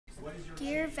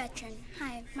Dear Veteran,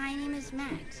 hi, my name is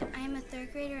Max. I am a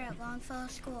third grader at Longfellow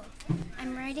School.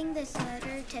 I'm writing this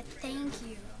letter to thank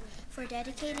you for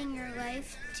dedicating your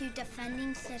life to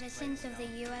defending citizens of the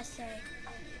USA.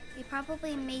 You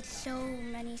probably made so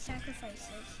many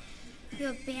sacrifices. You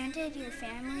abandoned your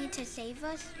family to save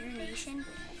us, your nation.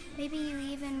 Maybe you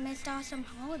even missed awesome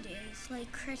holidays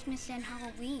like Christmas and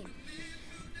Halloween.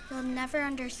 You'll never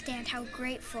understand how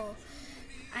grateful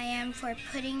I am for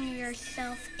putting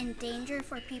yourself in danger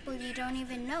for people you don't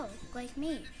even know, like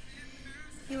me.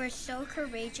 You are so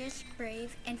courageous,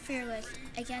 brave, and fearless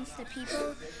against the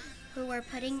people who were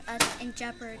putting us in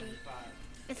jeopardy.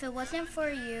 If it wasn't for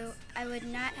you, I would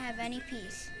not have any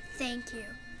peace. Thank you.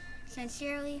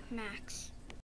 Sincerely, Max.